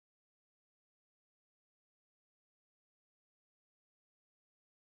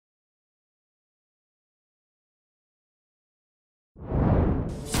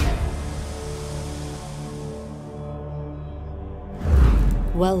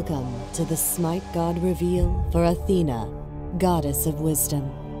Welcome to the Smite God reveal for Athena, Goddess of Wisdom.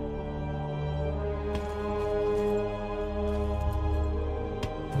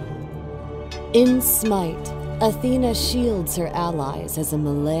 In Smite, Athena shields her allies as a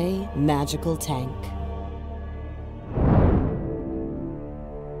melee magical tank.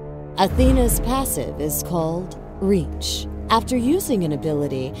 Athena's passive is called Reach. After using an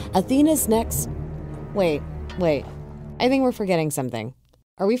ability, Athena's next... Wait. I think we're forgetting something.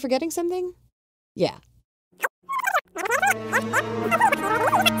 Are we forgetting something? Yeah.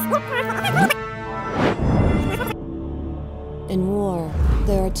 In war,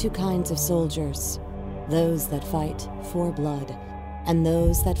 there are two kinds of soldiers. Those that fight for blood, and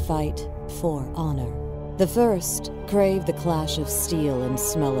those that fight for honor. The first crave the clash of steel and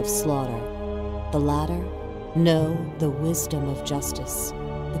smell of slaughter. The latter know the wisdom of justice,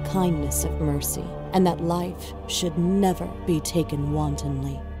 the kindness of mercy, and that life should never be taken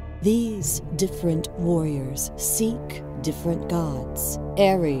wantonly. These different warriors seek different gods.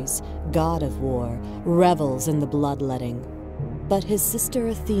 Ares, god of war, revels in the bloodletting. But his sister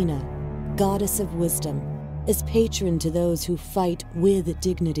Athena, goddess of wisdom, is patron to those who fight with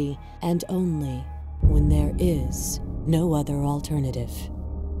dignity and only when there is no other alternative.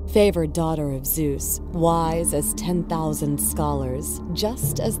 Favored daughter of Zeus, wise as 10,000 scholars,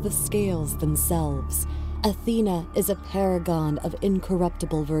 just as the scales themselves, Athena is a paragon of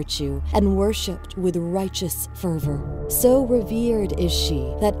incorruptible virtue and worshipped with righteous fervor. So revered is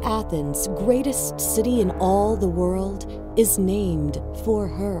she that Athens, greatest city in all the world, is named for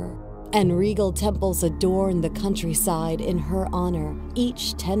her. And regal temples adorn the countryside in her honor,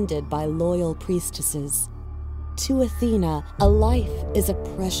 each tended by loyal priestesses. To Athena, a life is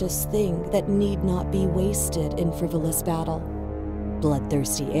a precious thing that need not be wasted in frivolous battle.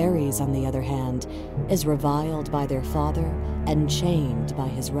 Bloodthirsty Ares, on the other hand, is reviled by their father and chained by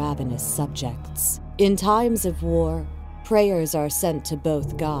his ravenous subjects. In times of war, prayers are sent to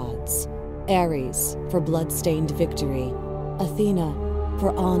both gods. Ares for blood-stained victory, Athena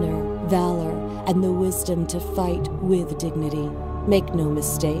for honor, valor, and the wisdom to fight with dignity. Make no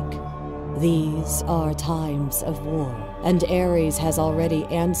mistake, these are times of war, and Ares has already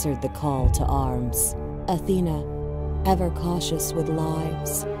answered the call to arms. Athena, ever cautious with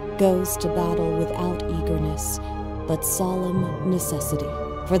lives, goes to battle without eagerness, but solemn necessity.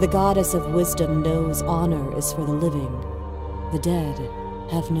 For the goddess of wisdom knows honor is for the living. The dead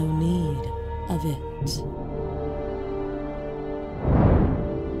have no need of it.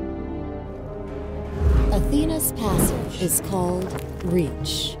 Athena's passive is called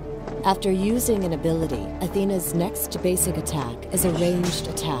Reach. After using an ability, Athena's next basic attack is a ranged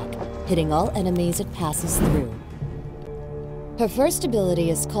attack, hitting all enemies it passes through. Her first ability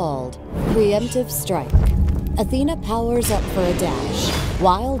is called Preemptive Strike. Athena powers up for a dash.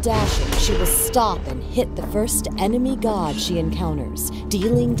 While dashing, she will stop and hit the first enemy god she encounters,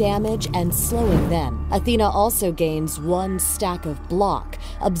 dealing damage and slowing them. Athena also gains one stack of block,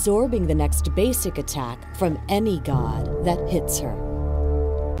 absorbing the next basic attack from any god that hits her.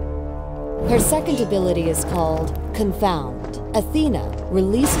 Her second ability is called Confound. Athena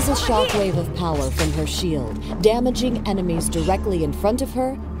releases a shockwave of power from her shield, damaging enemies directly in front of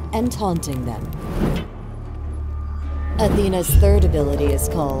her and taunting them. Athena's third ability is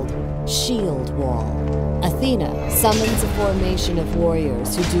called Shield Wall. Athena summons a formation of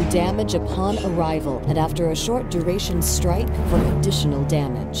warriors who do damage upon arrival and after a short duration strike for additional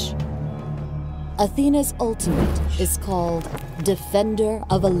damage. Athena's ultimate is called Defender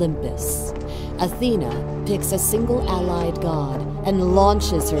of Olympus. Athena picks a single allied god and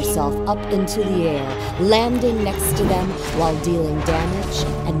launches herself up into the air, landing next to them while dealing damage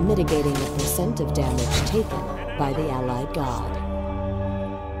and mitigating the percent of damage taken by the allied god.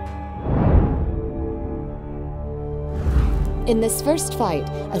 In this first fight,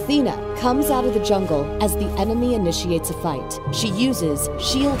 Athena comes out of the jungle as the enemy initiates a fight. She uses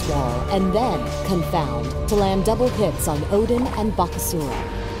Shield Wall and then Confound to land double hits on Odin and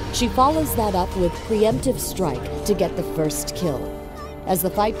Bakasura. She follows that up with Preemptive Strike to get the first kill. As the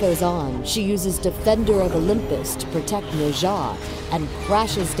fight goes on, she uses Defender of Olympus to protect Naja and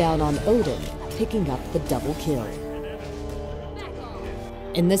crashes down on Odin, picking up the double kill.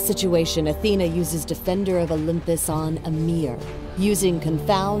 In this situation, Athena uses Defender of Olympus on Ymir, using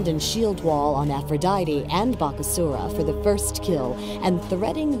Confound and Shield Wall on Aphrodite and Bakasura for the first kill, and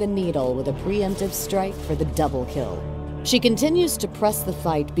threading the needle with a Preemptive Strike for the double kill. She continues to press the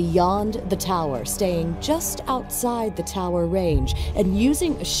fight beyond the tower, staying just outside the tower range and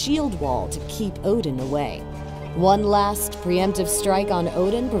using a shield wall to keep Odin away. One last preemptive strike on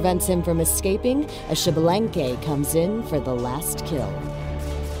Odin prevents him from escaping as Xbalanque comes in for the last kill.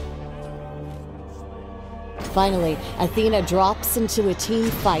 Finally, Athena drops into a team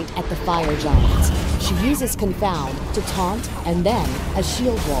fight at the fire giants. She uses Confound to taunt and then a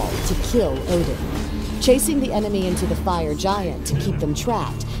shield wall to kill Odin. Chasing the enemy into the fire giant to keep them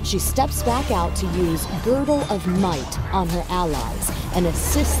trapped, she steps back out to use Girdle of Might on her allies and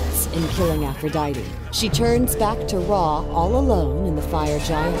assists in killing Aphrodite. She turns back to Ra all alone in the fire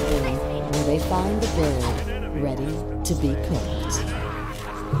giant room, where they find the bird ready to be cooked.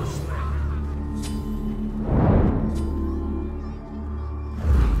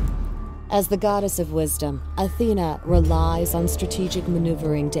 As the goddess of wisdom, Athena relies on strategic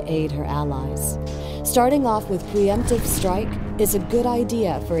maneuvering to aid her allies. Starting off with Preemptive Strike is a good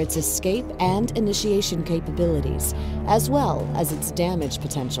idea for its escape and initiation capabilities, as well as its damage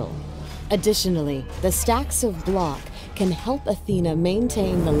potential. Additionally, the stacks of block can help Athena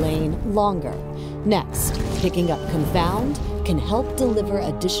maintain the lane longer. Next, picking up Confound can help deliver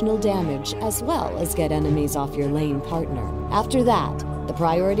additional damage as well as get enemies off your lane partner. After that, the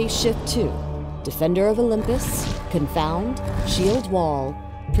priorities shift to Defender of Olympus, Confound, Shield Wall,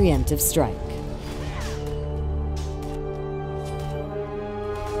 Preemptive Strike.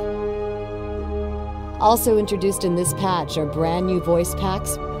 Also introduced in this patch are brand new voice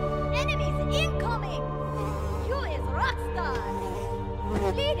packs. Enemies incoming! You is Rockstar!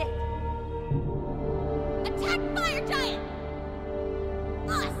 Lead it! Attack Fire Giant!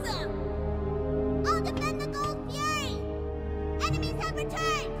 Awesome! I'll defend the Gold Fury! Enemies have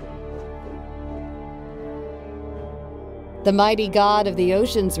returned! The mighty god of the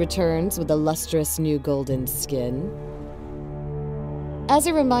oceans returns with a lustrous new golden skin. As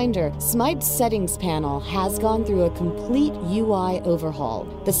a reminder, Smite's settings panel has gone through a complete UI overhaul.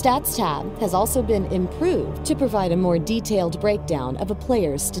 The Stats tab has also been improved to provide a more detailed breakdown of a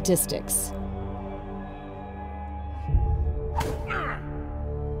player's statistics.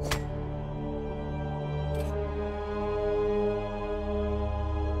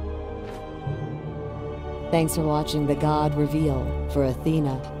 Thanks for watching the God Reveal for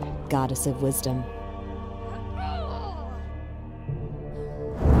Athena, Goddess of Wisdom.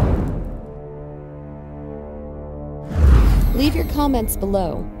 Leave your comments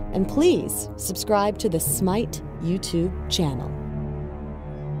below, and please subscribe to the Smite YouTube channel.